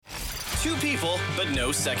Two people, but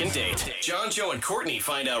no second date. John, Joe, and Courtney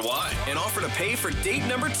find out why and offer to pay for date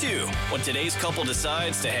number 2 when today's couple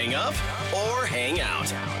decides to hang up or hang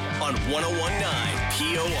out on 101.9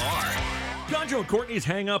 POR. John, Joe, and Courtney's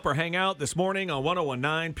Hang Up or Hang Out this morning on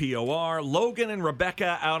 101.9 POR. Logan and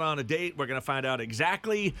Rebecca out on a date. We're going to find out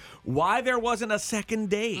exactly why there wasn't a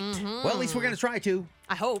second date. Well, at least we're going to try to.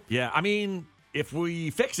 I hope. Yeah, I mean, if we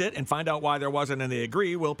fix it and find out why there wasn't and they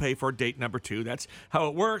agree, we'll pay for date number 2. That's how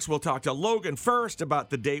it works. We'll talk to Logan first about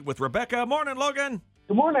the date with Rebecca. Morning, Logan.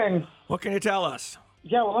 Good morning. What can you tell us?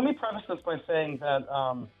 Yeah, well, let me preface this by saying that,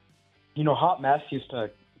 hot mess used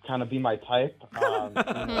to kind of be my type.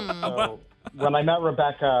 So when I met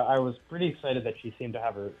Rebecca, I was pretty excited that she seemed to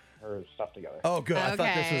have her stuff together. Oh, good. I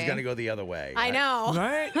thought this was Okay. going to go the other way. I know.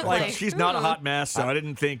 Right? Like, she's not a hot mess, so I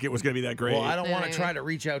didn't think it was going to be that great. Well, I don't want to try to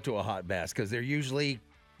reach out to a hot mess because they're usually,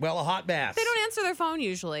 a hot mess. They don't answer their phone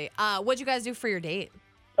usually. What'd you guys do for your date?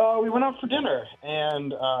 We went out for dinner,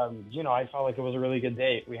 and, I felt like it was a really good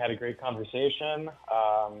date. We had a great conversation.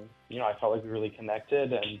 I felt like we really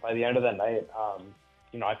connected, and by the end of the night,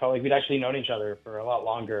 I felt like we'd actually known each other for a lot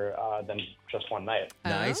longer than just one night.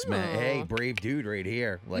 Nice, man. Hey, brave dude right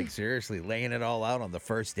here. Like, seriously, laying it all out on the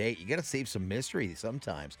first date. You got to save some mystery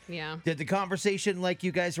sometimes. Yeah. Did the conversation like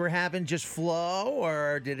you guys were having just flow,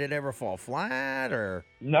 or did it ever fall flat, or?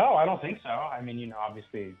 No, I don't think so. I mean,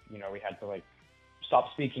 obviously, we had to,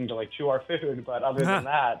 stop speaking to, chew our food, but other than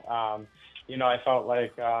that, I felt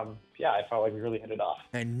like, we really hit it off.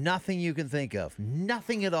 And nothing you can think of,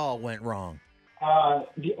 nothing at all went wrong.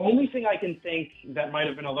 The only thing I can think that might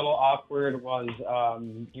have been a little awkward was,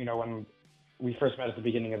 when we first met at the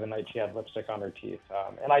beginning of the night, she had lipstick on her teeth.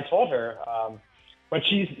 And I told her, but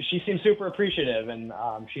she seemed super appreciative, and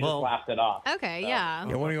she just laughed it off. Okay, yeah.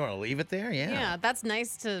 Yeah, what do you want to leave it there? Yeah, that's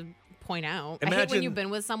nice to point out. I hate when Imagine- you've been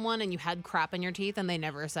with someone and you had crap in your teeth and they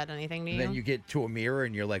never said anything to you. Then you get to a mirror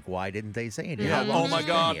and you're like, why didn't they say anything? Yeah. How long Oh, my has it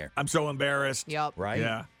been God. here? I'm so embarrassed. Yep. Right?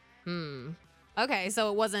 Yeah. Okay,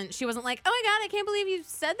 so she wasn't like, oh my God, I can't believe you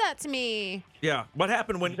said that to me. Yeah. What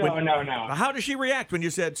happened when... No. How did she react when you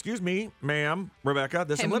said, excuse me, ma'am, Rebecca,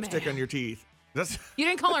 there's Hey, some lipstick ma'am. on your teeth? That's... You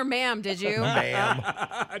didn't call her ma'am, did you? Bam.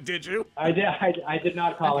 Did you? I did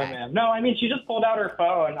not call Okay. her ma'am. No, I mean, she just pulled out her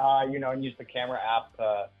phone, and used the camera app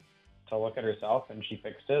to look at herself, and she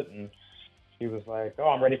fixed it, and she was like, oh,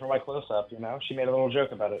 I'm ready for my close-up, She made a little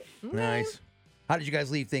joke about it. Nice. How did you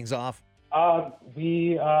guys leave things off? I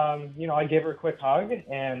gave her a quick hug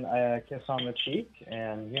and a kiss on the cheek,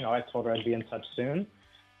 and, I told her I'd be in touch soon.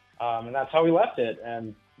 And that's how we left it.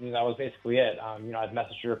 And, that was basically it. I've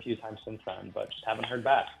messaged her a few times since then, but just haven't heard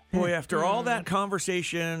back. Boy, after all that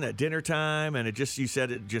conversation at dinner time, and you said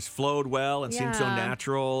it just flowed well and seemed so Yeah.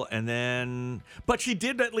 natural, but she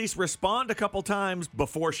did at least respond a couple times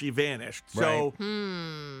before she vanished. So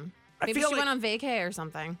I Maybe feel she like, went on vacay or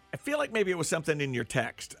something. I feel like maybe it was something in your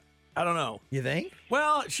text. I don't know. You think?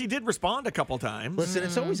 Well, she did respond a couple times. Listen,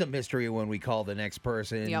 it's always a mystery when we call the next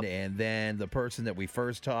person, Yep. and then the person that we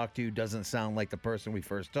first talked to doesn't sound like the person we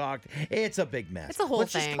first talked. It's a big mess. It's a whole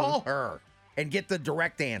Let's thing. just call her and get the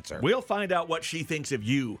direct answer. We'll find out what she thinks of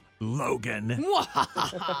you, Logan.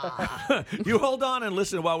 You hold on and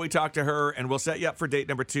listen while we talk to her, and we'll set you up for date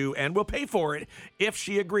number 2, and we'll pay for it if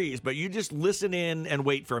she agrees. But you just listen in and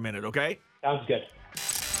wait for a minute, okay? Sounds good.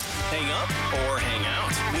 Hang up or hang out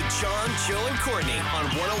with John, Joe, and Courtney on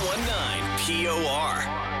 101.9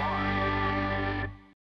 POR.